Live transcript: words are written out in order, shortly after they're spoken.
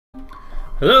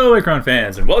Hello Achron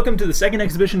fans, and welcome to the second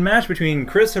exhibition match between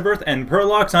chris664haworth and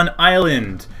Purlox on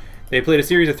Island. They played a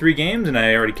series of 3 games, and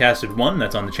I already casted one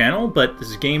that's on the channel, but this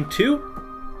is game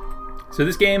 2. So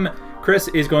this game, Chris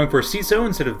is going for CESO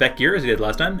instead of Vecgir, as he did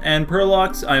last time, and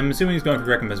Purlox, I'm assuming he's going for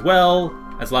Grekim as well,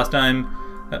 as last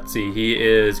time. Let's see, he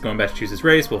is going back to choose his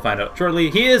race, we'll find out shortly.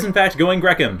 He is, in fact, going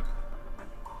Grekim.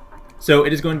 So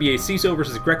it is going to be a CESO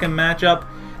versus Grekim matchup.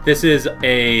 This is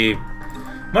a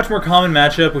much more common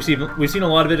matchup. We've seen a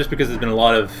lot of it just because there's been a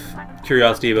lot of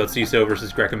curiosity about CESO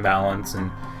versus Grekim balance, and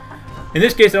in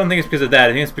this case I don't think it's because of that.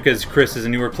 I think it's because Chris is a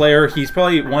newer player. He's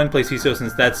probably wanted to play CESO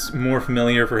since that's more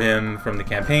familiar for him from the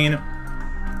campaign.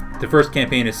 The first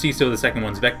campaign is CESO, the second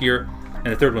one's Vecgir, and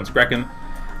the third one's Grekim.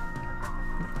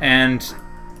 And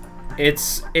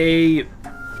it's with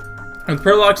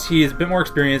Purlox, he's a bit more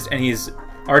experienced, and he's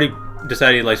already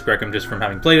decided he likes Grekim just from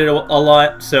having played it a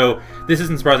lot, so this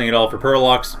isn't surprising at all for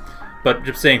Purlox, but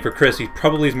just saying for Chris, he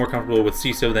probably is more comfortable with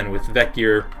CESO than with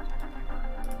Vecgir.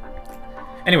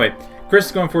 Anyway, Chris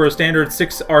is going for a standard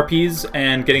 6 RPs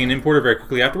and getting an importer very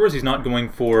quickly afterwards. He's not going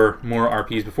for more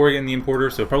RPs before getting the importer,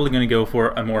 so probably going to go for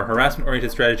a more harassment-oriented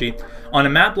strategy. On a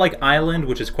map like Island,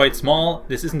 which is quite small,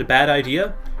 this isn't a bad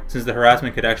idea, since the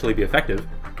harassment could actually be effective.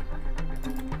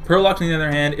 Purlox, on the other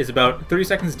hand, is about 30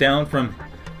 seconds down from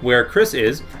where Chris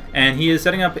is, and he is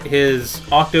setting up his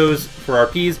Octos for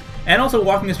RPs, and also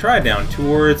walking his triad down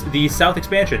towards the south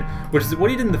expansion, which is what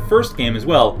he did in the first game as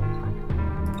well.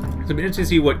 So it'll be interesting to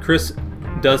see what Chris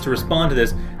does to respond to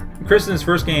this. Chris in his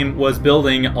first game was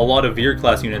building a lot of Vecgir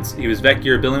class units. He was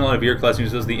Vecgir, building a lot of Vecgir class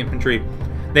units. Those are the infantry.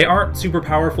 They aren't super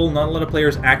powerful. Not a lot of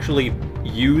players actually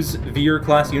use Vecgir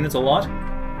class units a lot,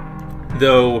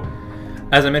 though,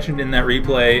 as I mentioned in that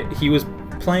replay, he was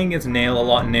playing against Nail a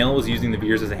lot, and Nail was using the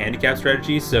Veers as a handicap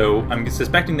strategy, so I'm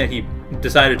suspecting that he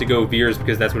decided to go Veers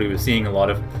because that's what he was seeing a lot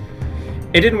of.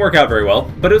 It didn't work out very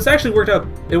well, but it worked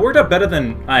out better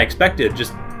than I expected,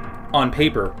 just on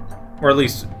paper. Or at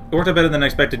least, it worked out better than I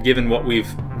expected given what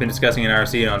we've been discussing in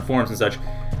RC and on forums and such.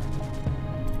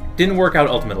 Didn't work out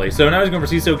ultimately, so now he's going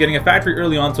for CESO, getting a factory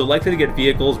early on, so likely to get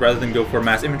vehicles rather than go for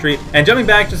mass infantry. And jumping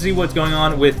back to see what's going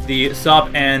on with the SOP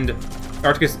and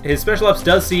Articus, his special ops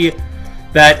does see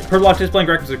that Purlox is playing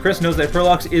Grekim, so Chris knows that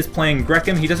Purlox is playing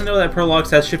Grekim. He doesn't know that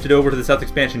Purlox has shifted over to the south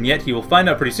expansion yet. He will find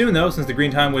out pretty soon, though, since the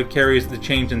green time wave carries the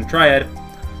change in the triad.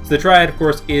 So the triad, of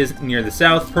course, is near the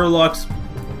south. Purlox,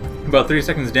 about 30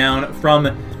 seconds down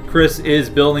from Chris, is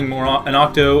building an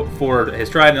Octo for his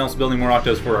triad and also building more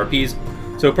Octos for RPs.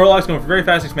 So Purlox going for very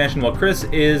fast expansion while Chris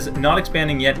is not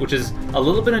expanding yet, which is a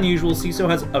little bit unusual. CESO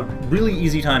has a really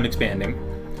easy time expanding,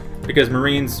 because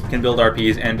Marines can build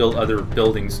RPs and build other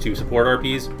buildings to support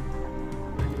RPs.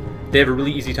 They have a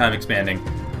really easy time expanding.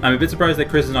 I'm a bit surprised that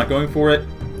Chris is not going for it,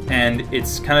 and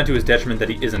it's kind of to his detriment that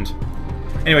he isn't.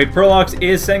 Anyway, Purlox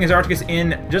is sending his Articus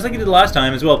in, just like he did last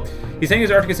time as well. He's sending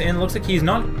his Articus in. Looks like he's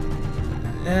not,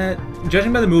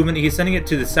 judging by the movement, he's sending it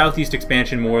to the southeast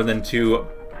expansion more than to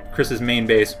Chris's main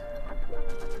base.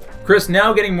 Chris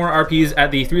now getting more RPs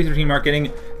at the 313 mark,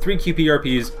 getting 3 QP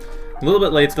RPs. A little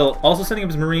bit late still. Also setting up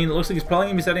his Marine. It looks like he's probably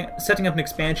going to be setting up an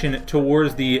expansion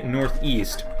towards the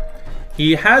northeast.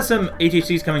 He has some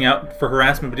HHCs coming out for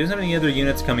harassment, but he doesn't have any other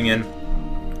units coming in.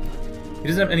 He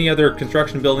doesn't have any other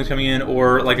construction buildings coming in,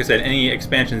 or, like I said, any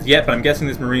expansions yet, but I'm guessing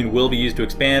this Marine will be used to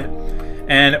expand.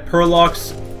 And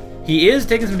Purlox, he is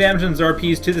taking some damage on his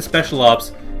RPs to the special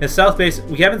ops. His south base,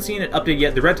 we haven't seen it update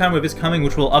yet. The red time wave is coming,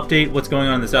 which will update what's going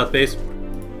on in the south base.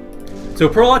 So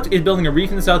Purlox is building a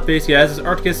reef in the south base. He has his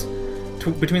Articus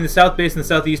between the south base and the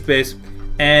southeast base,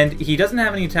 and he doesn't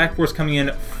have any attack force coming in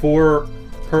to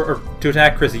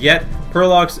attack Chris yet.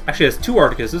 Purlox actually has 2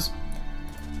 Articuses,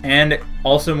 and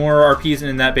also more RPs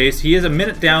in that base. He is a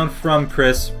minute down from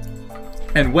Chris,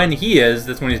 and when he is,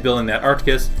 that's when he's building that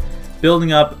Articus,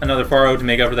 building up another Pharo to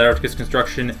make up for that Articus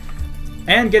construction,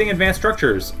 and getting advanced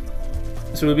structures.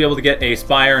 So we'll be able to get a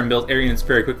Spire and build air units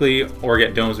very quickly, or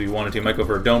get domes if we wanted to. Might go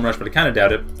for a dome rush, but I kind of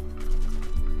doubt it.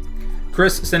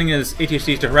 Chris sending his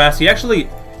ATHCs to harass. He actually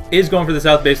is going for the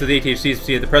south base of the ATHCs.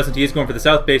 See, at the present, he is going for the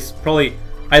south base, probably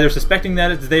either suspecting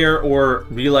that it's there or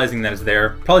realizing that it's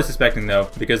there. Probably suspecting, though,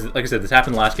 because, like I said, this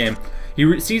happened last game.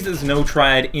 He sees there's no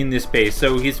triad in this base,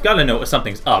 so he's got to know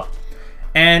something's up.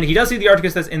 And he does see the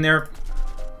Articus that's in there.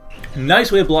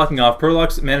 Nice way of blocking off.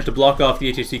 Purlox managed to block off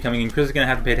the ATHC coming in. Chris is going to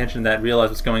have to pay attention to that, realize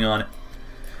what's going on.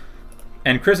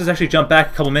 And Chris has actually jumped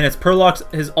back a couple minutes.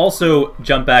 Purlox has also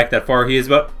jumped back that far. He is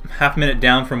about half a minute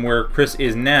down from where Chris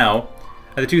is now.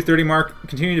 At the 230 mark,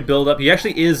 continuing to build up. He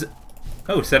actually is,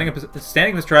 standing up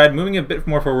his triad, moving a bit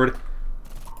more forward.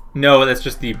 No, that's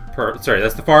just the,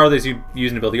 that's the Pharo that he's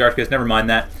using to build the Articus. Never mind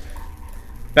that.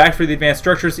 Back for the advanced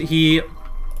structures. He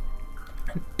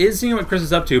is seeing what Chris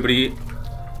is up to, but he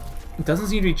doesn't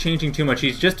seem to be changing too much.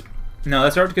 He's just... No,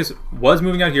 that Arcticus was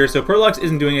moving out here, so Purlox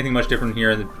isn't doing anything much different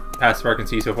here in the past far I can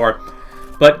see so far.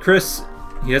 But Chris,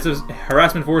 he has those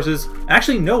harassment forces.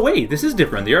 Actually, no way, this is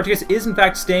different. The Arcticus is in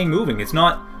fact staying moving. It's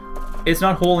not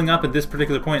holding up at this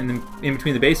particular point in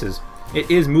between the bases. It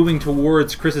is moving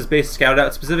towards Chris's base, scouted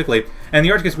out specifically. And the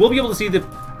Arcticus will be able to see the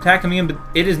attack coming in, but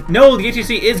it is... No, the HEC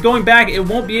is going back. It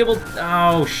won't be able...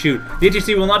 Oh, shoot. The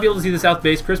HEC will not be able to see the south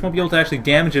base. Chris won't be able to actually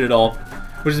damage it at all,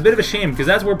 which is a bit of a shame, because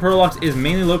that's where Purlox is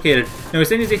mainly located. Now, he's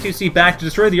sending his HEC back to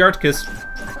destroy the Arcticus,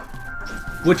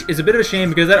 which is a bit of a shame,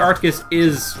 because that Arcticus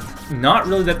is not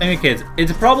really that... Anyway, kids,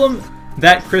 it's a problem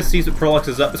that Chris sees what Purlox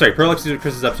is up... Sorry, Purlox sees what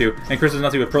Chris is up to, and Chris does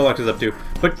not see what Purlox is up to.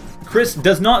 But Chris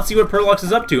does not see what Purlox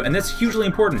is up to, and that's hugely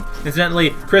important.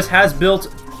 Incidentally, Chris has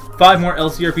built 5 more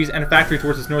LCRPs and a factory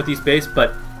towards his northeast base,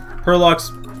 but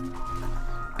Purlox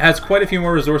has quite a few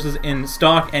more resources in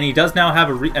stock, and he does now have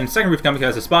a second roof coming. He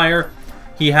has a spire.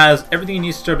 He has everything he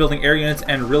needs to start building air units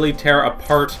and really tear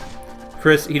apart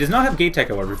Chris. He does not have gate tech,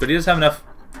 however, but he does have enough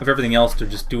of everything else to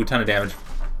just do a ton of damage.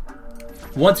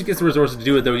 Once he gets the resources to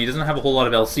do it, though, he doesn't have a whole lot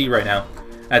of LC right now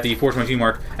at the 422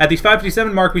 mark. At the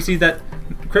 557 mark, we see that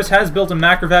Chris has built a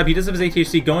macrofab. He does have his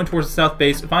HHC going towards the south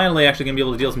base, finally actually going to be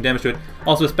able to deal some damage to it.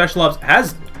 Also, Special Ops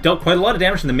has dealt quite a lot of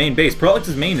damage to the main base.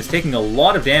 Purlox's main is taking a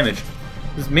lot of damage.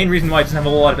 The main reason why he doesn't have a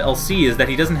whole lot of LC is that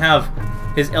he doesn't have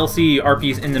his LC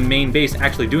RPs in the main base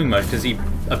actually doing much, because he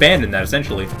abandoned that,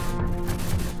 essentially.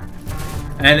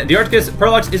 And the Arcticus,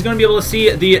 Purlox is going to be able to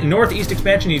see the northeast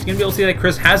expansion. He's going to be able to see that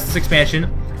Chris has this expansion.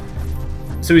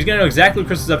 So he's going to know exactly what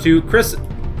Chris is up to. Chris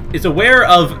is aware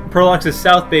of Purlox's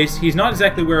south base. He's not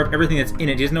exactly aware of everything that's in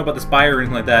it. He doesn't know about the spire or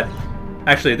anything like that.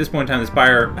 Actually, at this point in time, the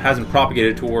spire hasn't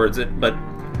propagated towards it, but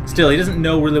still, he doesn't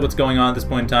know really what's going on at this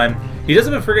point in time. He does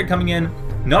have a frigate coming in.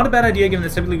 Not a bad idea, given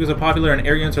that typically so popular and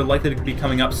air units are likely to be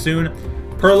coming up soon.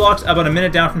 Purlox, about a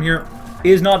minute down from here,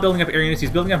 is not building up air units.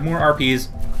 He's building up more RPs.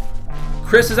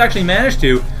 Chris has actually managed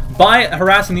to, by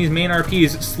harassing these main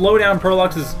RPs, slow down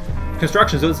Purlox's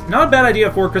construction. So it's not a bad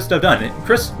idea for Chris to have done.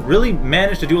 Chris really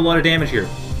managed to do a lot of damage here.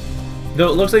 Though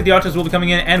it looks like the Octos will be coming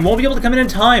in and won't be able to come in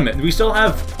time. We still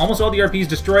have almost all the RPs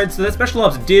destroyed, so that Special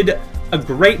Ops did a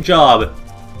great job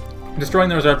destroying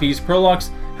those RPs.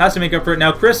 Purlox has to make up for it.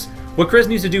 Now, what Chris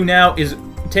needs to do now is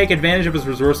take advantage of his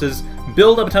resources,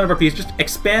 build up a ton of RPs, just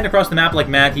expand across the map like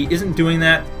mad. He isn't doing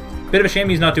that. Bit of a shame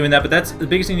he's not doing that, but that's the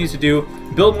biggest thing he needs to do.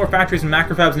 Build more factories and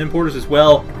macrofabs and importers as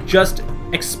well. Just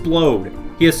explode.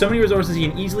 He has so many resources, he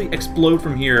can easily explode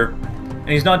from here, and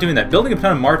he's not doing that. Building a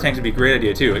ton of Mar tanks would be a great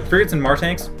idea too. Like frigates and Mar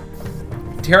tanks,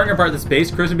 tearing apart this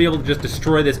base, Chris would be able to just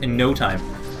destroy this in no time.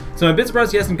 So I'm a bit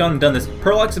surprised he hasn't gone and done this.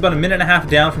 Purlox is about a minute and a half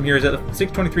down from here. He's at the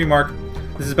 623 mark.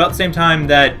 This is about the same time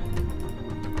that,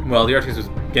 well, the Arcticus was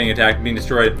getting attacked, being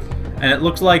destroyed. And it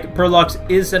looks like Purlox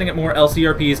is setting up more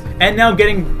LCRPs, and now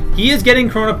he is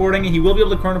getting chronoporting. He will be able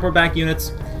to chronoport back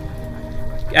units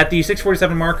at the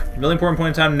 647 mark. Really important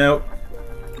point in time to note.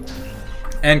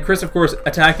 And Chris, of course,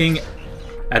 attacking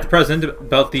at the present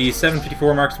about the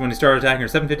 754 marks when he started attacking, or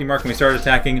 750 mark when he started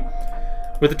attacking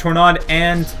with the Tornado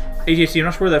and ADHD. I'm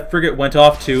not sure where that frigate went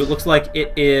off to. It looks like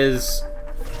it is...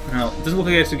 Well, it doesn't look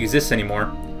like it actually exists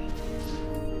anymore.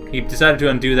 He decided to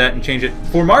undo that and change it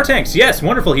for Mar tanks. Yes,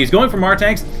 wonderful. He's going for Mar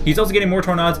tanks. He's also getting more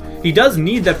Tornadoes. He does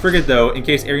need that frigate, though, in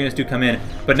case air units do come in.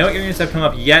 But no air units have come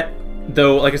up yet,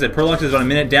 though, like I said, Purlox is about a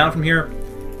minute down from here.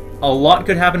 A lot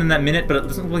could happen in that minute, but it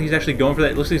doesn't look like he's actually going for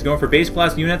that. It looks like he's going for base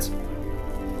class units.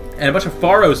 And a bunch of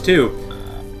Pharos, too.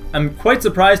 I'm quite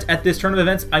surprised at this turn of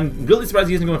events. I'm really surprised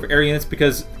he isn't going for air units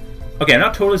because... Okay, I'm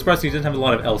not totally surprised he doesn't have a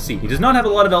lot of LC. He does not have a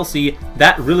lot of LC.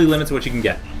 That really limits what you can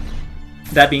get.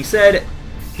 That being said,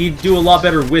 he'd do a lot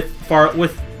better with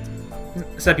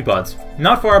Sepipods.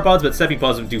 Not Pharopods, but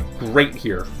Sepipods would do great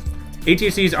here.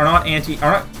 ATSCs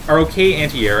are okay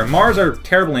anti-air. Mars are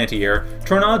terrible anti-air.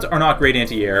 Tornadoes are not great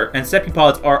anti-air, and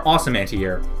Sepipods are awesome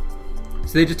anti-air.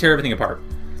 So they just tear everything apart.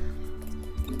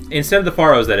 Instead of the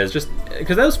Pharos, that is. Just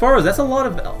because those Pharos, that's a lot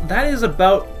of... That is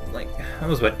about, like, that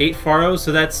was what, 8 Pharos?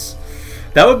 So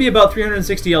that would be about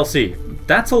 360 LC.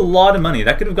 That's a lot of money.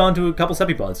 That could have gone to a couple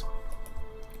Sepipods.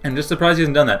 I'm just surprised he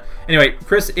hasn't done that. Anyway,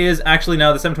 Chris is actually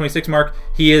now the 726 mark.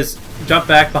 He is jumped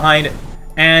back behind,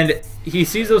 and he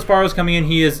sees those Pharos coming in.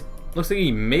 He is... Looks like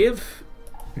he may have...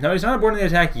 No, he's not aboard the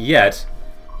attack yet.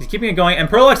 He's keeping it going, and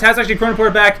Purlox has actually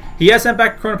chronoported back. He has sent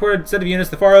back a chronoported set of units.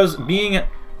 The Pharos being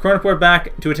chronoported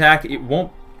back to attack. It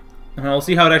won't... Well, we'll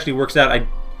see how it actually works out. I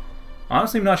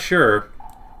honestly am not sure.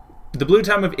 The blue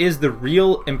time wave is the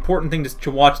real important thing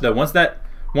to watch, though. Once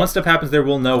stuff happens there,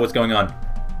 we'll know what's going on.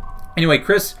 Anyway,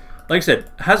 Chris, like I said,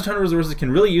 has a ton of resources,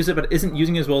 can really use it, but isn't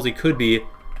using it as well as he could be.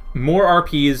 more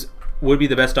RPs would be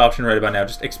the best option right about now.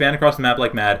 Just expand across the map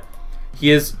like mad. He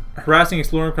is harassing,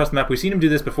 exploring across the map. We've seen him do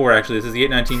this before, actually. This is the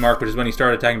 819 mark, which is when he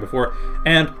started attacking before.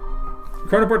 And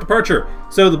chronoport departure.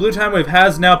 So the blue time wave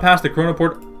has now passed the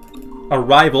chronoport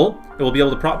arrival. It will be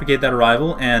able to propagate that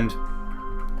arrival, and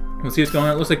we'll see what's going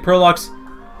on. It looks like Purlox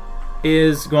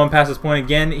is going past this point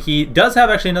again. He does have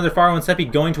actually another Pharo and Seppi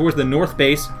going towards the north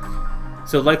base,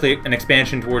 so likely an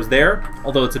expansion towards there.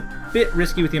 Although it's a bit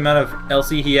risky with the amount of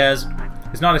LC he has.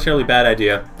 It's not a terribly bad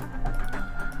idea.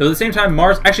 Though at the same time,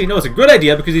 Mars... Actually, no, it's a good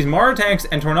idea, because these Mars tanks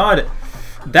and Tornado,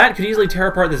 that could easily tear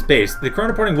apart this base. The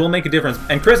chronoporting will make a difference.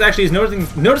 And Chris actually is noticing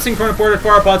chronoported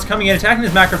Pharopods coming in, attacking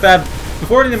his macrofab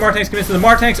before any of the Mars tanks come in. So the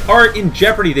Mars tanks are in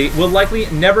jeopardy. They will likely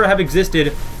never have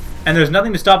existed, and there's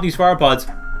nothing to stop these Pharopods.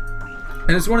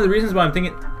 And it's one of the reasons why I'm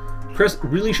thinking Chris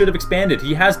really should have expanded.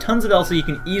 He has tons of LC, he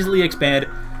can easily expand,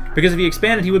 because if he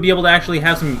expanded, he would be able to actually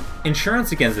have some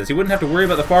insurance against this. He wouldn't have to worry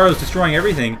about the Pharos destroying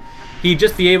everything. He'd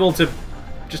just be able to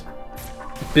just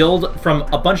build from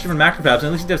a bunch of different macrofabs, and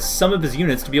at least he'd have some of his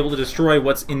units to be able to destroy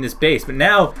what's in this base. But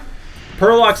now,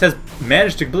 Purlox has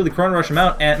managed to completely Chrono Rush him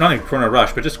out, and not even Chrono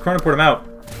Rush, but just Chronoport him out,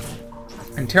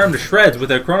 and tear him to shreds with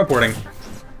their Chronoporting.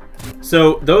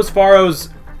 So those Pharos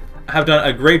have done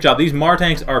a great job. These Mar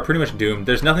tanks are pretty much doomed.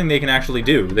 There's nothing they can actually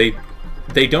do.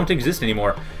 They don't exist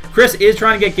anymore. Chris is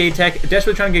trying to get gate tech,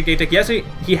 desperately trying to get gate tech. Yes,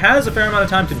 he has a fair amount of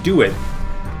time to do it,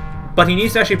 but he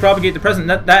needs to actually propagate the present.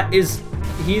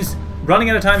 He's running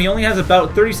out of time. He only has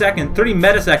about 30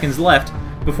 metaseconds left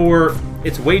before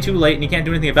it's way too late and he can't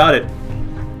do anything about it.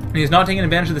 And he's not taking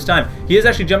advantage of this time. He is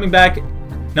actually jumping back,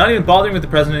 not even bothering with the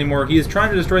present anymore. He is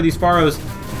trying to destroy these Pharos,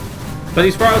 but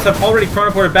these Pharos have already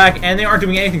chronoported back and they aren't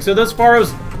doing anything. So those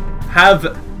Pharos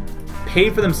have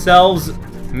paid for themselves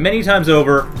many times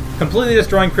over, completely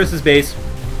destroying Chris's base.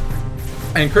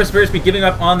 And Chris appears to be giving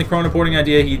up on the chronoporting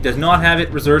idea. He does not have it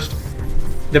researched.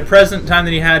 The present time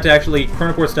that he had to actually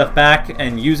chronoport stuff back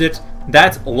and use it,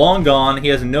 that's long gone. He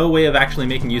has no way of actually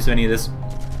making use of any of this.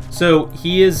 So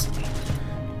he is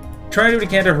trying to do what he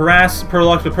can to harass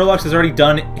Purlox, but Purlox has already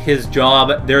done his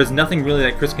job. There is nothing really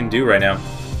that Chris can do right now.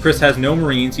 Chris has no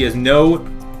Marines. He has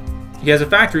a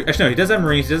factory. Actually, no, he does have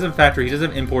Marines. He does have a factory. He does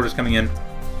have importers coming in.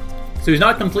 So he's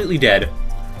not completely dead.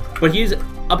 But he's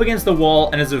up against the wall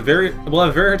and will have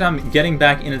a very hard time getting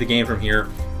back into the game from here.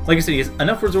 Like I said, he has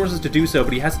enough resources to do so,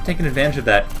 but he hasn't taken advantage of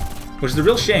that, which is a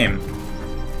real shame.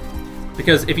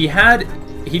 Because if he had,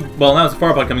 well, now it's a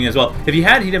Pharopod coming in as well. If he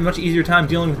had, he'd have a much easier time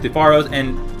dealing with the Pharos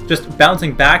and just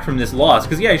bouncing back from this loss.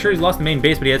 Because yeah, sure, he's lost the main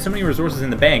base, but he had so many resources in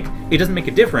the bank, it doesn't make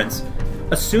a difference.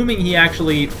 Assuming he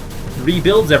actually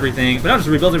rebuilds everything, but not just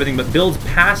rebuilds everything, but builds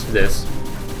past this,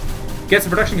 gets the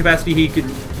production capacity he could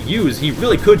use. He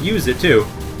really could use it too,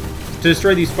 to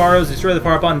destroy these Pharos, destroy the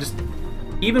Pharopod, and just,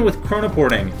 even with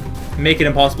chronoporting, make it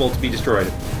impossible to be destroyed.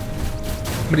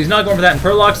 But he's not going for that, and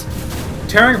Purlox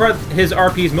tearing apart his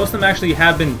RPs. Most of them actually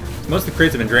have been, most of the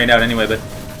crates have been drained out anyway, but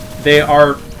they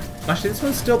are, actually this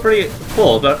one's still pretty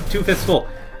full, about 2/5 full.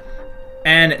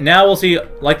 And now we'll see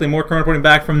likely more chronoporting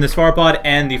back from this Pharopod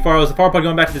and the Pharos. The Pharopod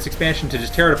going back to this expansion to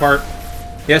just tear it apart.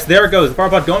 Yes, there it goes. The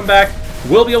Pharopod going back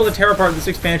will be able to tear apart this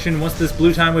expansion once this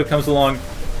blue time wave comes along.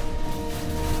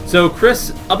 So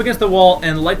Chris up against the wall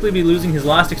and likely be losing his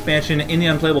last expansion in the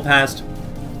unplayable past.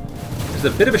 It's a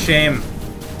bit of a shame.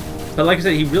 But like I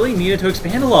said, he really needed to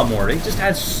expand a lot more. He just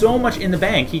had so much in the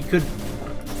bank. He could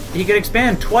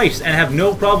expand twice and have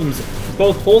no problems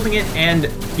both holding it and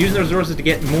using the resources to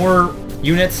get more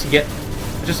units, get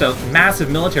just a massive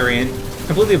military and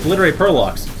completely obliterate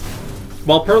Purlox.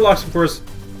 While Purlox, of course,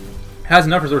 has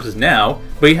enough resources now,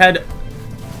 but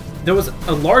there was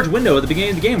a large window at the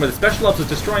beginning of the game where the Special Ops was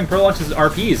destroying Purlox's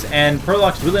RPs, and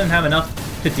Purlox really didn't have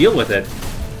enough to deal with it.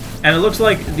 And it looks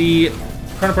like the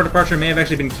Chronoport departure may have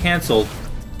actually been cancelled.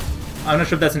 I'm not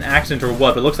sure if that's an accident or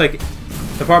what, but it looks like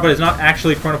the Pharopod is not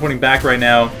actually chronoporting back right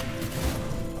now.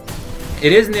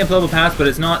 It is in the unplayable pass, but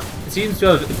it's not. It seems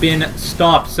to have been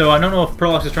stopped, so I don't know if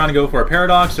Purlox is trying to go for a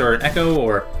Paradox or an Echo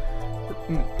or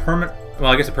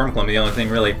well, I guess a Permaclone is the only thing,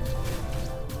 really.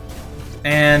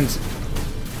 And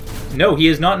no, he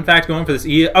is not, in fact, going for this.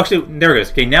 Actually, there it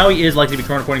goes. Okay, now he is likely to be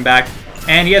chronoporting back,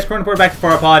 and he has chronoported back to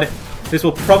Pharopod. This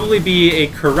will probably be a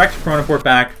correct chronoport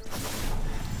back,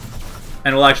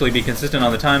 and will actually be consistent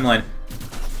on the timeline.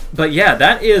 But yeah,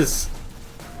 that is,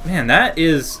 man, that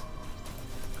is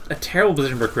a terrible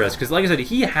position for Chris, because like I said,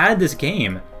 he had this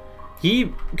game.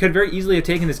 He could very easily have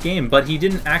taken this game, but he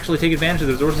didn't actually take advantage of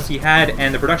the resources he had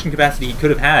and the production capacity he could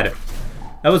have had.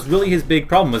 That was really his big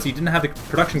problem, was he didn't have the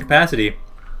production capacity.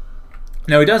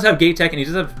 Now, he does have gate tech, and he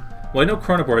does have Well, I know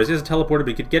chronoporters. He has a teleporter, but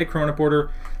he could get a chronoporter.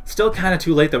 Still kind of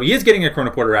too late, though. He is getting a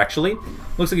chronoporter, actually.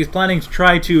 Looks like he's planning to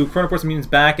try to chronoport some mutants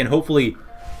back and hopefully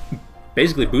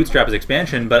basically bootstrap his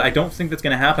expansion, but I don't think that's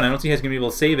going to happen. I don't see how he's going to be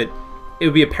able to save it. It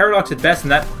would be a paradox at best,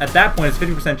 and that at that point it's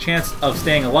 50% chance of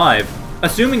staying alive,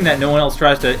 assuming that no one else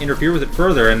tries to interfere with it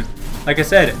further. And like I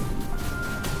said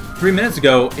 3 minutes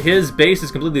ago, his base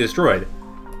is completely destroyed.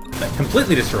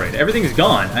 Completely destroyed. Everything is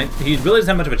gone. He really doesn't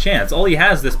have much of a chance. All he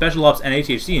has is the Special Ops and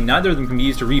ATHC, and neither of them can be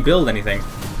used to rebuild anything.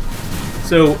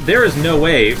 So there is no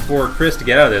way for Chris to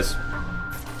get out of this.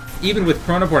 Even with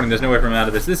chronoporting, there's no way for him out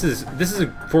of this. This is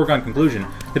a foregone conclusion.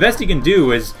 The best he can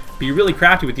do is be really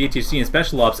crafty with the ATHC and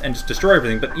Special Ops and just destroy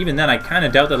everything, but even then I kind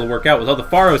of doubt that'll work out. With all the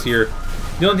Pharos here,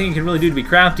 the only thing he can really do to be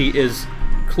crafty is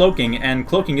cloaking, and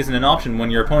cloaking isn't an option when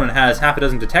your opponent has half a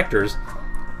dozen detectors,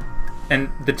 and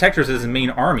detectors is his main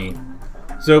army.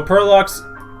 So Purlox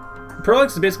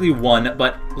is basically won,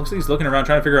 but looks like he's looking around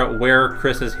trying to figure out where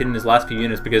Chris has hidden his last few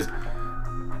units, because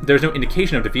there's no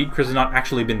indication of defeat. Chris has not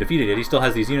actually been defeated yet. He still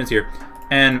has these units here.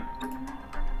 And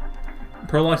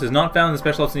Purlox has not found the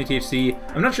Special Ops in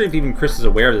ATHC. I'm not sure if even Chris is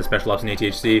aware of the Special Ops in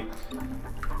ATHC.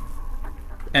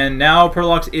 And now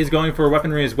Purlox is going for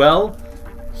weaponry as well.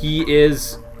 He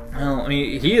is, well, I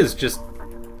mean, he is just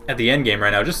at the end game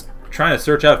right now, just trying to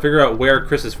search out, figure out where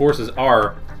Chris's forces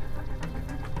are.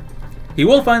 He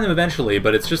will find them eventually,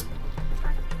 but it's just,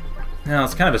 now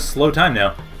it's kind of a slow time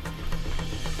now.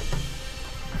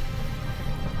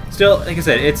 Still, like I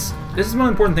said, this is one of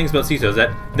the important things about CESO, is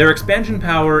that their expansion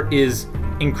power is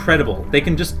incredible. They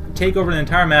can just take over an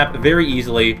entire map very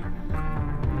easily,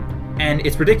 and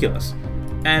it's ridiculous.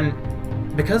 And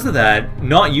because of that,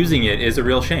 not using it is a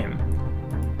real shame.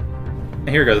 And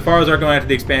here we go, the Pharos are going after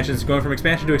the expansions, going from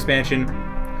expansion to expansion.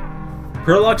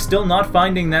 Purlox still not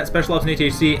finding that Special Ops in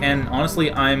ATHC, and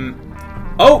honestly,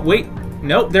 oh, wait,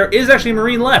 nope, there is actually a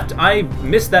Marine left. I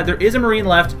missed that. There is a Marine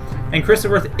left. And Chris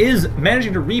is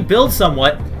managing to rebuild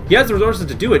somewhat. He has the resources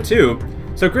to do it too.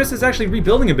 So Chris is actually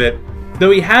rebuilding a bit.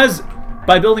 Though he has,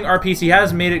 by building RPs, he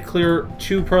has made it clear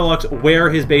to Purlox where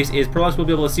his base is. Purlox will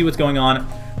be able to see what's going on.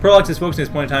 Purlox is focusing at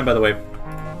this point in time, by the way.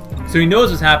 So he knows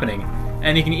what's happening.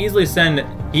 And he can easily send,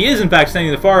 he is in fact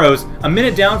sending the Pharos a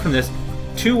minute down from this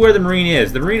to where the Marine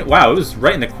is. The Marine, wow, it was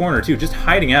right in the corner too, just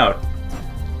hiding out.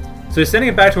 So he's sending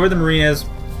it back to where the Marine is.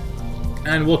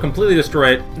 And will completely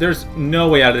destroy it. There's no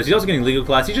way out of this. He's also getting legal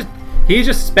class. He's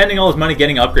just spending all his money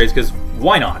getting upgrades, because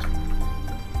why not?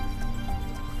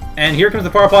 And here comes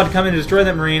the Pharopod to come in and destroy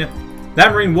that Marine.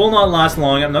 That Marine will not last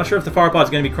long. I'm not sure if the Pharopod is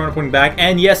going to be chronoporting back.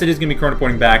 And yes, it is going to be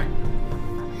chronoporting back.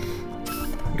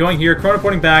 Going here,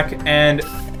 chronoporting back, and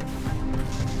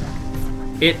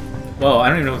it... Well, I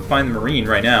don't even know if to find the Marine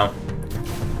right now.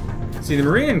 See, the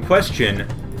Marine in question...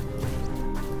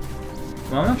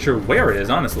 Well, I'm not sure where it is,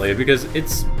 honestly, because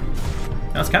it's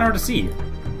kind of hard to see.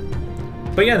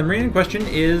 But yeah, the Marine in question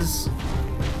is...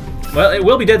 Well, it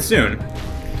will be dead soon.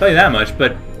 I'll tell you that much,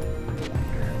 but...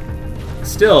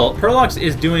 Still, Purlox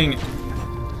is doing...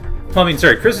 Well, I mean,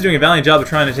 sorry, Chris is doing a valiant job of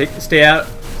trying to stay out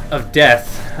of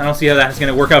death. I don't see how that's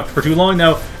going to work out for too long,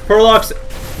 though. Purlox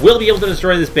will be able to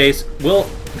destroy this base.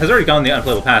 Has already gone the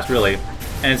unplayable pass, really.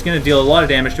 And it's going to deal a lot of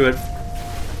damage to it.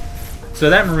 So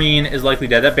that Marine is likely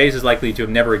dead. That base is likely to have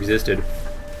never existed.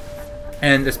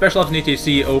 And the Special Ops and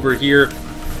ATHC over here,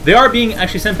 they are being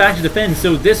actually sent back to defend,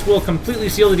 so this will completely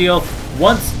seal the deal.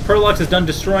 Once Purlox is done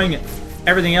destroying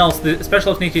everything else, the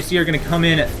Special Ops and ATHC are going to come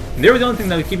in. They were the only thing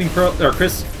that was keeping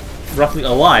Chris roughly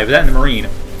alive, that and the Marine.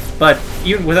 But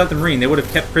even without the Marine, they would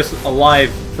have kept Chris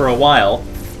alive for a while.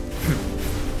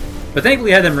 But thankfully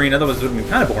he had the Marine, otherwise it would have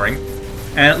been kind of boring.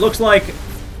 And it looks like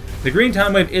the green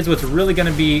time wave is what's really going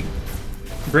to be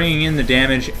bringing in the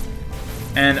damage,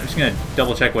 and I'm just going to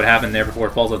double check what happened there before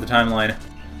it falls off the timeline.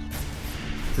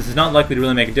 This is not likely to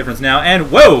really make a difference now,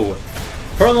 and whoa!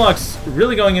 Purlox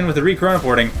really going in with the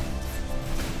re-chronoporting.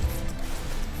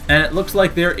 And it looks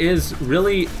like there is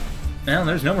really... Well,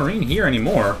 there's no Marine here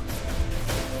anymore.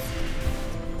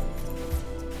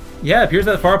 Yeah, it appears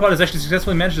that the Pharopod has actually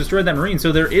successfully managed to destroy that Marine,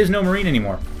 so there is no Marine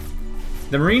anymore.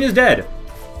 The Marine is dead.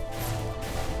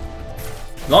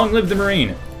 Long live the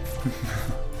Marine.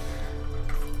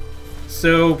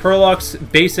 So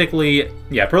Purlox basically,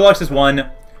 yeah, Purlox has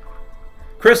won.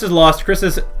 Chris has lost. Chris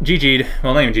has GG'd.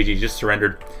 Well, not even GG'd, just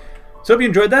surrendered. So hope you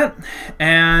enjoyed that,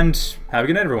 and have a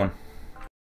good night, everyone.